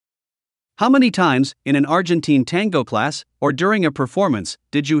How many times, in an Argentine tango class, or during a performance,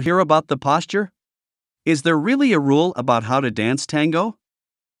 did you hear about the posture? Is there really a rule about how to dance tango?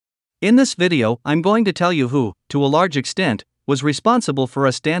 In this video, I'm going to tell you who, to a large extent, was responsible for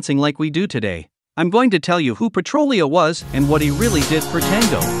us dancing like we do today. I'm going to tell you who Petróleo was and what he really did for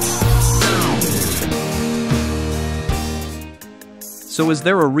tango. So is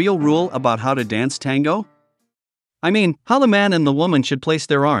there a real rule about how to dance tango? I mean, how the man and the woman should place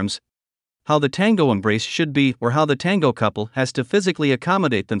their arms, how the tango embrace should be, or how the tango couple has to physically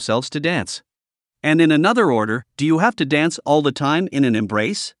accommodate themselves to dance. And in another order, do you have to dance all the time in an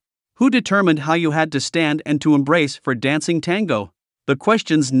embrace? Who determined how you had to stand and to embrace for dancing tango? The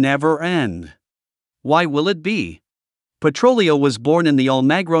questions never end. Why will it be? Petróleo was born in the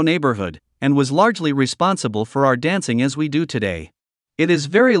Almagro neighborhood, and was largely responsible for our dancing as we do today. It is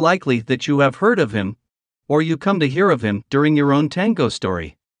very likely that you have heard of him, or you come to hear of him during your own tango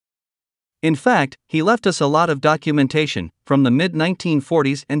story. In fact, he left us a lot of documentation, from the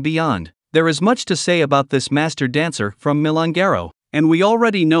mid-1940s and beyond. There is much to say about this master dancer from Milonguero, and we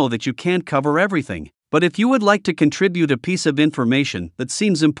already know that you can't cover everything. But if you would like to contribute a piece of information that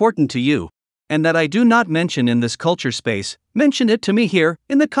seems important to you, and that I do not mention in this culture space, mention it to me here,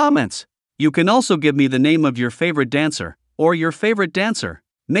 in the comments. You can also give me the name of your favorite dancer, or your favorite dancer.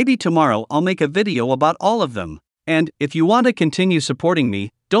 Maybe tomorrow I'll make a video about all of them. And, if you want to continue supporting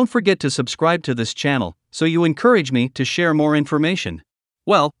me, don't forget to subscribe to this channel, so you encourage me to share more information.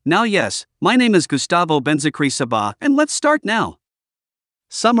 Well, now yes, my name is Gustavo Benzakri Sabah, and let's start now.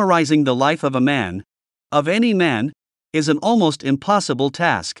 Summarizing the life of a man, of any man, is an almost impossible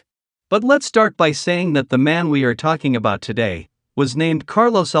task. But let's start by saying that the man we are talking about today was named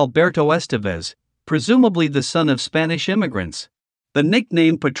Carlos Alberto Estevez, presumably the son of Spanish immigrants. The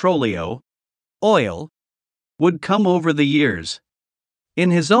nickname Petróleo, oil, would come over the years.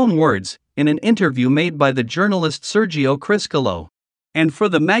 In his own words, in an interview made by the journalist Sergio Criscolo, and for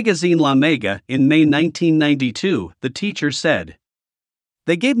the magazine La Mega in May 1992, the teacher said,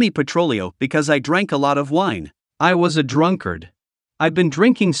 "They gave me Petróleo because I drank a lot of wine. I was a drunkard. I've been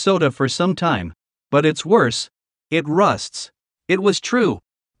drinking soda for some time, but it's worse, it rusts." It was true.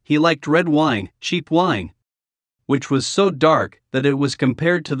 He liked red wine, cheap wine, which was so dark that it was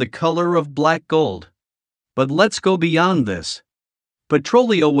compared to the color of black gold. But let's go beyond this.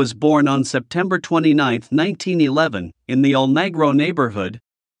 Petróleo was born on September 29, 1911, in the Almagro neighborhood,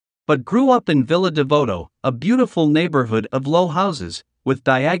 but grew up in Villa Devoto, a beautiful neighborhood of low houses, with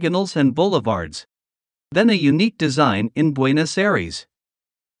diagonals and boulevards. Then a unique design in Buenos Aires.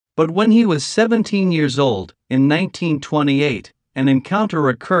 But when he was 17 years old, in 1928, an encounter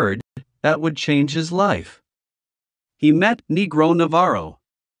occurred that would change his life. He met Negro Navarro.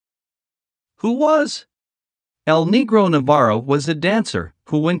 Who was? El Negro Navarro was a dancer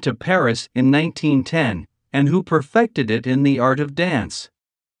who went to Paris in 1910 and who perfected it in the art of dance.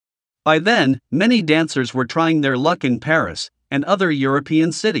 By then, many dancers were trying their luck in Paris and other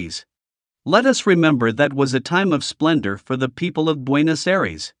European cities. Let us remember that was a time of splendor for the people of Buenos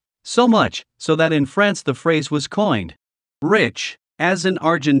Aires. So much so that in France the phrase was coined, rich, as in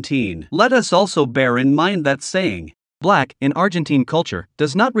Argentine. Let us also bear in mind that saying, black, in Argentine culture,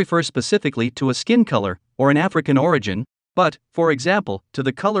 does not refer specifically to a skin color or an African origin, but, for example, to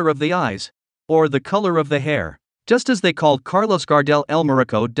the color of the eyes, or the color of the hair. Just as they called Carlos Gardel El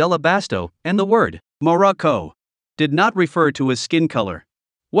Morocco de la Basto, and the word Morocco did not refer to his skin color.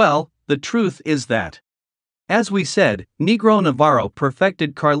 Well, the truth is that, as we said, Negro Navarro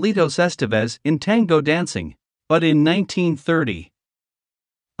perfected Carlitos Estévez in tango dancing. But in 1930,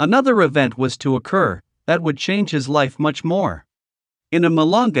 another event was to occur that would change his life much more. In a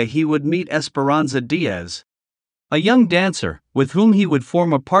milonga he would meet Esperanza Diaz, a young dancer with whom he would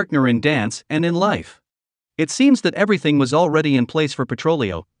form a partner in dance and in life. It seems that everything was already in place for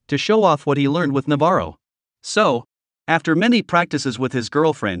Petróleo to show off what he learned with Navarro. So, after many practices with his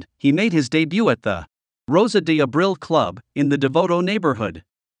girlfriend, he made his debut at the Rosa de Abril Club in the Devoto neighborhood.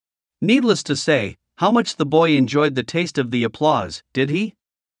 Needless to say, how much the boy enjoyed the taste of the applause, did he?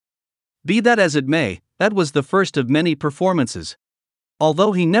 Be that as it may, that was the first of many performances.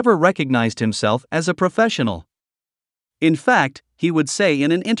 Although he never recognized himself as a professional. In fact, he would say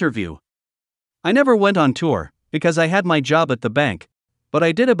in an interview, "I never went on tour, because I had my job at the bank, but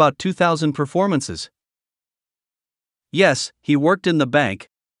I did about 2,000 performances." Yes, he worked in the bank,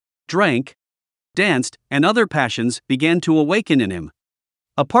 drank, danced, and other passions began to awaken in him.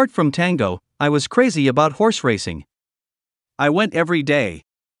 Apart from tango, I was crazy about horse racing. I went every day.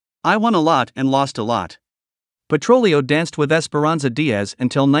 I won a lot and lost a lot. Petróleo danced with Esperanza Diaz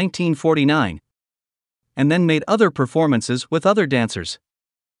until 1949, and then made other performances with other dancers.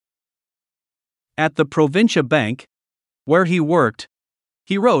 At the Provincia Bank, where he worked,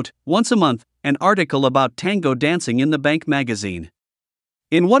 he wrote, once a month, an article about tango dancing in the bank magazine.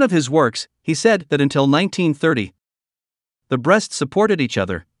 In one of his works, he said that until 1930, the breasts supported each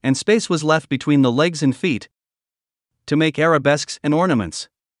other, and space was left between the legs and feet to make arabesques and ornaments.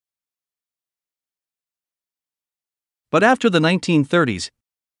 But after the 1930s,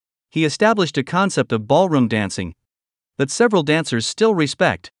 he established a concept of ballroom dancing that several dancers still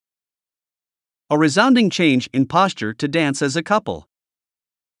respect. A resounding change in posture to dance as a couple.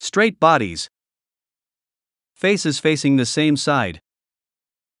 Straight bodies. Faces facing the same side.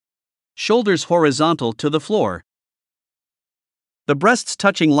 Shoulders horizontal to the floor. The breasts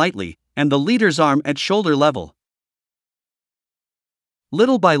touching lightly, and the leader's arm at shoulder level.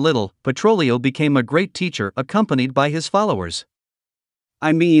 Little by little, Petróleo became a great teacher accompanied by his followers.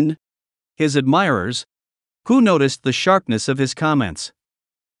 I mean, his admirers, who noticed the sharpness of his comments.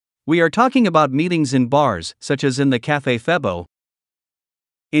 We are talking about meetings in bars, such as in the Café Febo,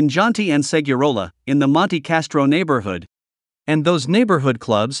 in Jonti and Segurola, in the Monte Castro neighborhood, and those neighborhood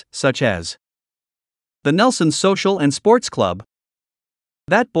clubs, such as the Nelson Social and Sports Club,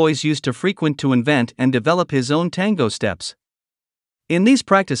 that boys used to frequent to invent and develop his own tango steps. In these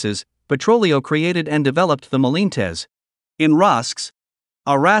practices, Petróleo created and developed the molintes, enrosques,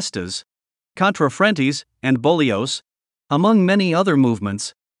 arrastas, contrafrentes, and boleos, among many other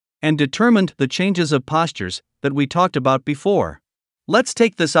movements, and determined the changes of postures that we talked about before. Let's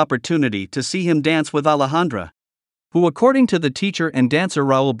take this opportunity to see him dance with Alejandra, who, according to the teacher and dancer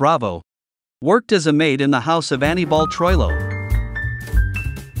Raúl Bravo, worked as a maid in the house of Aníbal Troilo.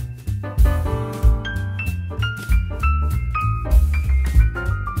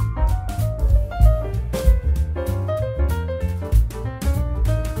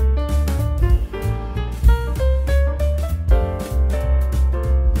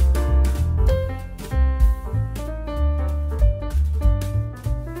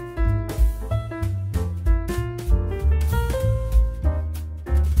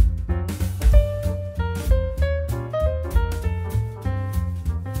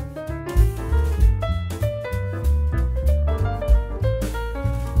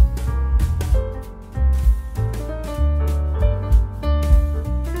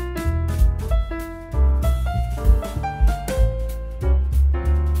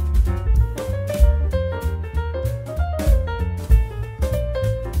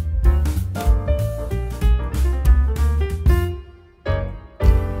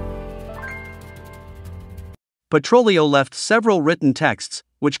 Petróleo left several written texts,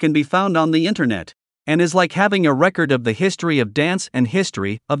 which can be found on the internet, and is like having a record of the history of dance and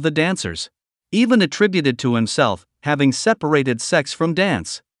history of the dancers, even attributed to himself, having separated sex from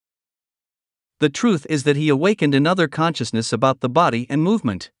dance. The truth is that he awakened another consciousness about the body and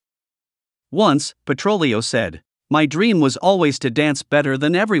movement. Once, Petróleo said, "My dream was always to dance better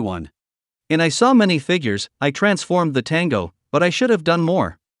than everyone. And I saw many figures, I transformed the tango, but I should have done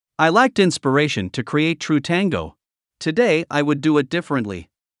more. I lacked inspiration to create true tango. Today I would do it differently.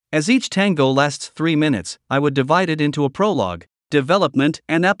 As each tango lasts 3 minutes, I would divide it into a prologue, development,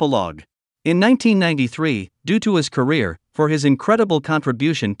 and epilogue." In 1993, due to his career, for his incredible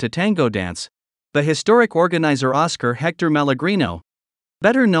contribution to tango dance, the historic organizer Oscar Héctor Malagrino,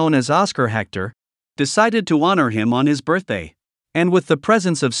 better known as Oscar Héctor, decided to honor him on his birthday. And with the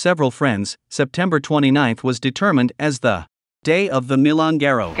presence of several friends, September 29th was determined as the Day of the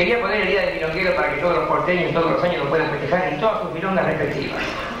Milonguero. Quería poner el Día del Milonguero para que todos los porteños todos los años lo puedan festejar en todas sus milongas respectivas.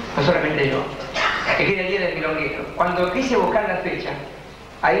 No solamente yo. Que quiere el Día del Milonguero. Cuando quise buscar la fecha,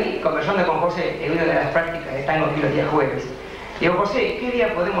 ahí conversando con José en una de las prácticas de tango que los días jueves, digo, José, ¿qué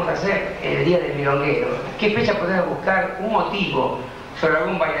día podemos hacer el Día del Milonguero? ¿Qué fecha podemos buscar un motivo sobre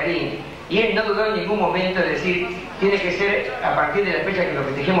algún bailarín? Y él no dudó en ningún momento de decir, tiene que ser a partir de la fecha que lo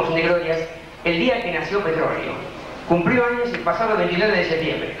festejemos en Negroias, el día que nació Petróleo. Cumplió años el pasado 29 de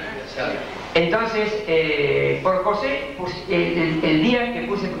septiembre. Entonces, por José, el día que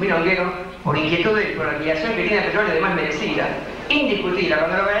puse milonguero, por inquietud y por la admiración que tiene Petróleo, además merecida, indiscutible,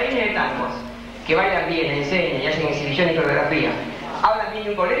 cuando los bailarines de tangos, que bailan bien, enseñan y hacen exhibición y coreografía, hablan bien de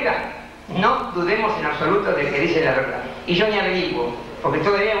un colega, no dudemos en absoluto de que dice la verdad. Y yo ni averiguo, porque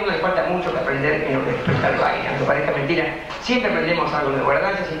todavía a uno le falta mucho que aprender en lo que respecta al baile, aunque parezca mentira, siempre aprendemos algo nuevo. La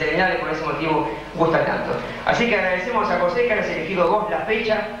danza es interminable, por ese motivo gusta tanto. Así que agradecemos a José que hayas elegido vos la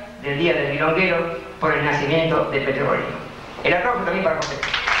fecha del Día del Milonguero por el nacimiento de Petróleo. El aplauso también para José.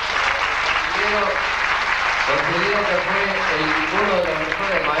 Considero que fue uno de los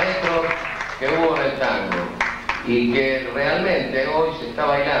mejores maestros que hubo en el tango y que realmente hoy se está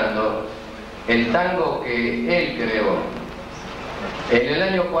bailando el tango que él creó. En el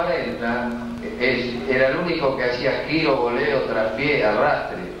año 40 era el único que hacía giro, boleo, traspié,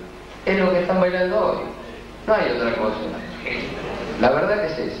 arrastre. Es lo que están bailando hoy. No hay otra cosa. La verdad que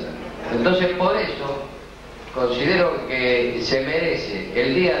es esa. Entonces por eso considero que se merece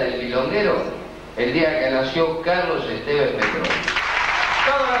el día del milonguero, el día que nació Carlos Estévez Petróleo.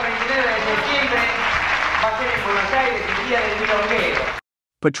 Todos los 29 de septiembre va a ser en Buenos Aires el día del milonguero.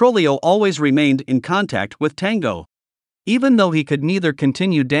 Petróleo always remained in contact with tango. Even though he could neither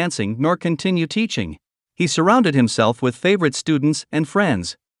continue dancing nor continue teaching, he surrounded himself with favorite students and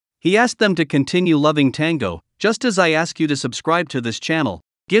friends. He asked them to continue loving tango, just as I ask you to subscribe to this channel,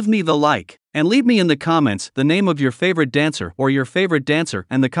 give me the like, and leave me in the comments the name of your favorite dancer or your favorite dancer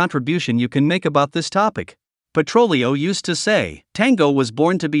and the contribution you can make about this topic. Petróleo used to say, "Tango was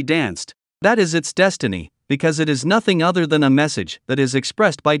born to be danced. That is its destiny, because it is nothing other than a message that is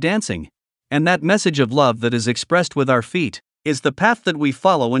expressed by dancing. And that message of love that is expressed with our feet is the path that we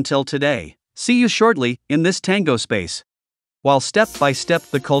follow until today." See you shortly in this tango space. While step by step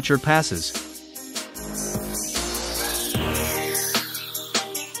the culture passes.